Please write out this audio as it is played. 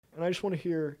And I just want to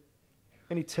hear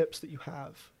any tips that you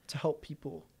have to help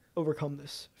people overcome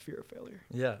this fear of failure.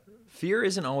 Yeah. Fear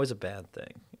isn't always a bad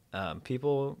thing.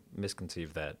 People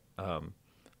misconceive that. A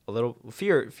little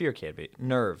fear can be.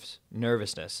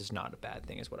 Nervousness is not a bad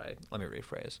thing let me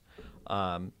rephrase.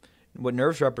 What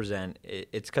nerves represent,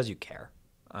 it's because you care.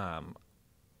 I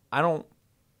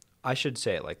should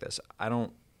say it like this. I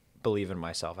don't believe in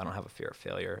myself. I don't have a fear of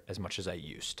failure as much as I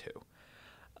used to.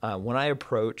 When I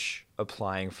approach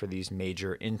applying for these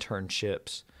major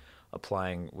internships,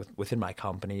 applying within my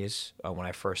companies, when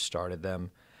I first started them,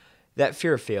 that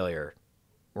fear of failure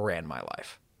ran my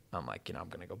life. I'm like, I'm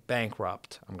going to go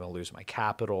bankrupt. I'm going to lose my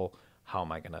capital. How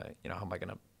am I going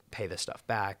to pay this stuff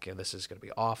back? And this is going to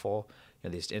be awful.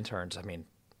 These interns, I don't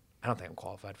think I'm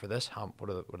qualified for this. What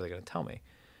are they going to tell me?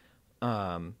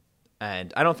 And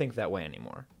I don't think that way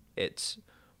anymore. It's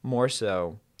more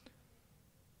so,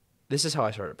 this is how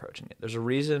I started approaching it. There's a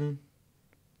reason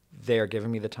they are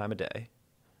giving me the time of day.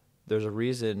 There's a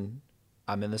reason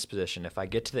I'm in this position. If I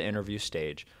get to the interview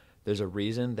stage, there's a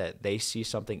reason that they see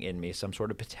something in me, some sort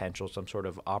of potential, some sort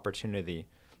of opportunity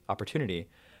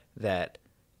that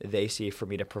they see for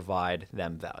me to provide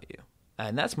them value.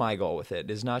 And that's my goal with it,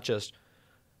 is not just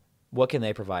what can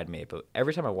they provide me, but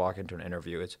every time I walk into an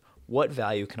interview, it's what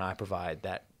value can I provide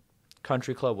that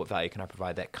country club, what value can I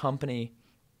provide that company,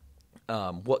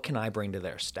 what can I bring to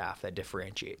their staff that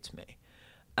differentiates me.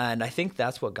 And I think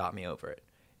that's what got me over it,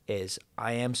 is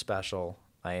I am special,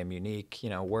 I am unique,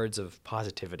 words of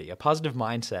positivity, a positive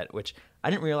mindset, which I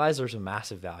didn't realize there's a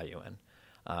massive value in.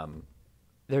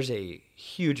 There's a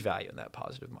huge value in that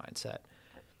positive mindset.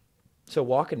 So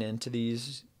walking into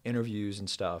these interviews and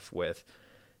stuff with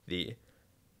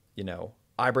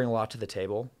I bring a lot to the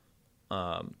table.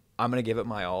 I'm going to give it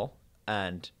my all.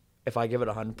 And if I give it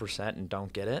 100% and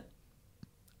don't get it,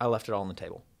 I left it all on the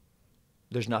table.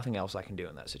 There's nothing else I can do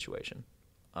in that situation.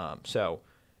 So,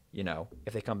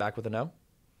 if they come back with a no,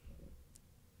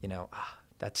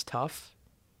 that's tough.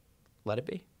 Let it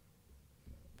be.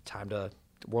 The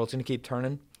world's going to keep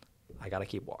turning. I got to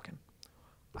keep walking.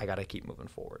 I got to keep moving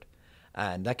forward.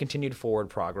 And that continued forward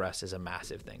progress is a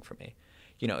massive thing for me.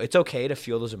 It's okay to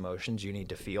feel those emotions you need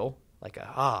to feel. Like,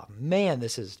 man,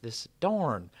 this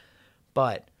darn.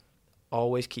 But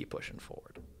always keep pushing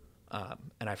forward.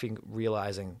 And I think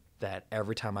realizing that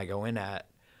every time I go in at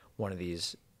one of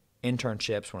these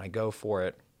internships, when I go for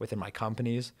it within my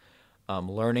companies,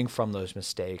 learning from those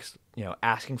mistakes,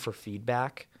 asking for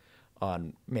feedback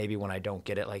on maybe when I don't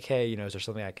get it, like, hey, is there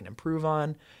something I can improve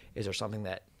on? Is there something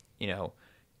that,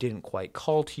 didn't quite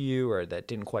call to you or that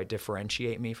didn't quite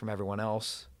differentiate me from everyone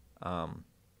else?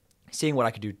 Seeing what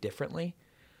I could do differently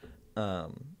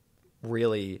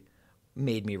really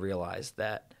made me realize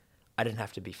that I didn't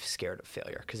have to be scared of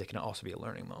failure, because it can also be a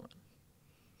learning moment.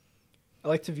 I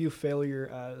like to view failure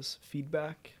as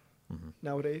feedback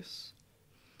nowadays.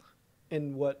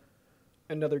 And what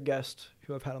another guest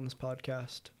who I've had on this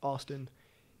podcast, Austin,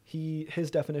 his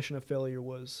definition of failure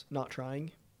was not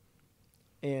trying.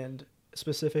 And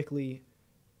specifically,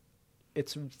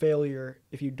 it's failure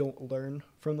if you don't learn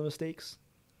from the mistakes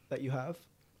that you have.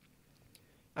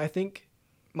 I think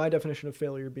my definition of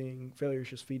failure is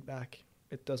just feedback.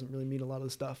 It doesn't really mean a lot of the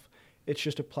stuff. It's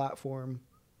just a platform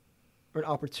or an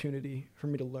opportunity for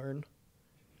me to learn.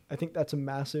 I think that's a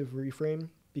massive reframe,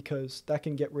 because that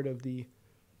can get rid of the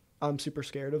I'm super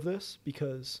scared of this,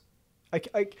 because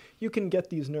you can get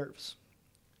these nerves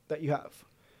that you have.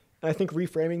 And I think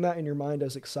reframing that in your mind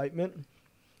as excitement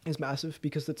is massive,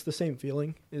 because it's the same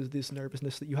feeling. Is this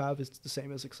nervousness that you have is the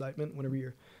same as excitement whenever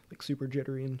you're like super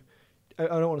jittery, and I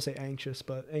don't want to say anxious,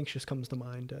 but anxious comes to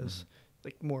mind as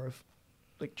like more of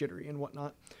like jittery and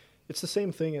whatnot. It's the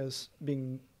same thing as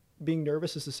being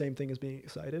nervous is the same thing as being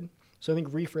excited. So I think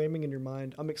reframing in your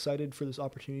mind, I'm excited for this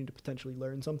opportunity to potentially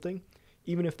learn something,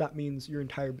 even if that means your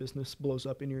entire business blows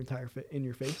up in your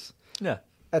face. Yeah.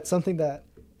 That's something that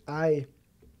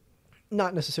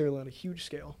not necessarily on a huge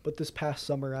scale, but this past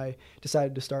summer I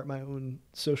decided to start my own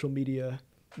social media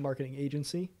marketing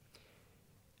agency.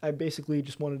 I basically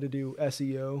just wanted to do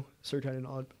SEO,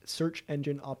 search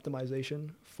engine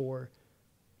optimization for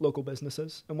local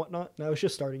businesses and whatnot. And I was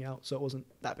just starting out, so it wasn't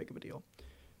that big of a deal.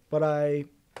 But I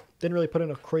didn't really put in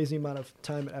a crazy amount of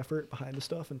time and effort behind the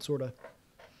stuff, and sort of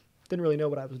didn't really know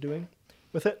what I was doing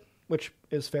with it, which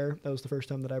is fair. That was the first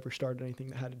time that I ever started anything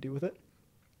that had to do with it.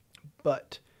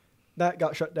 But that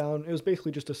got shut down. It was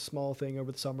basically just a small thing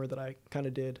over the summer that I kind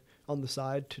of did on the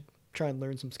side to try and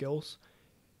learn some skills.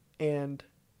 And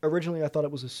originally I thought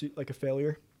it was a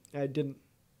failure. I didn't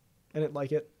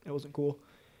like it. It wasn't cool.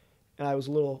 and I was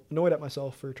a little annoyed at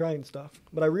myself for trying stuff.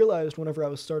 But I realized whenever I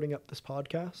was starting up this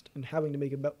podcast and having to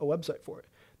make a website for it,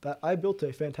 that I built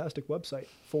a fantastic website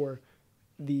for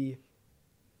the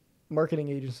marketing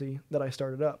agency that I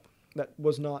started up that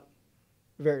was not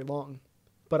very long.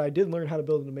 But I did learn how to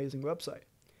build an amazing website.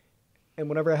 And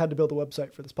whenever I had to build a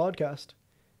website for this podcast,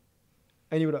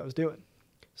 I knew what I was doing.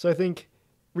 So I think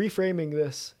reframing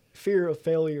this fear of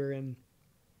failure and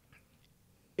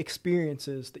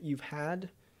experiences that you've had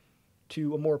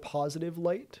to a more positive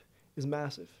light is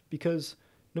massive. Because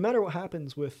no matter what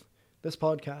happens with this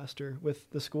podcast or with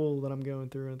the school that I'm going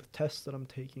through and the tests that I'm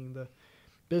taking, the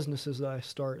businesses that I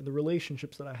start, the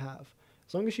relationships that I have,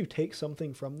 as long as you take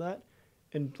something from that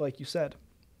and, like you said,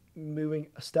 moving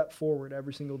a step forward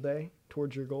every single day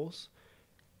towards your goals,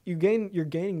 you're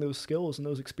gaining those skills and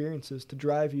those experiences to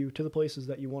drive you to the places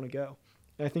that you want to go.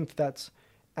 And I think that's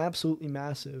absolutely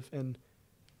massive, and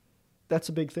that's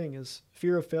a big thing. Is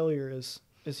fear of failure is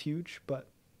huge, but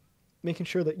making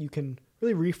sure that you can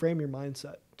really reframe your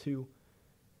mindset to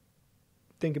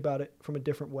think about it from a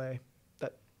different way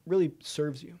that really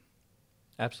serves you.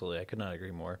 Absolutely. I could not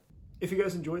agree more. If you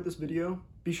guys enjoyed this video,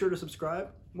 be sure to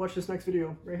subscribe. Watch this next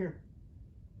video right here.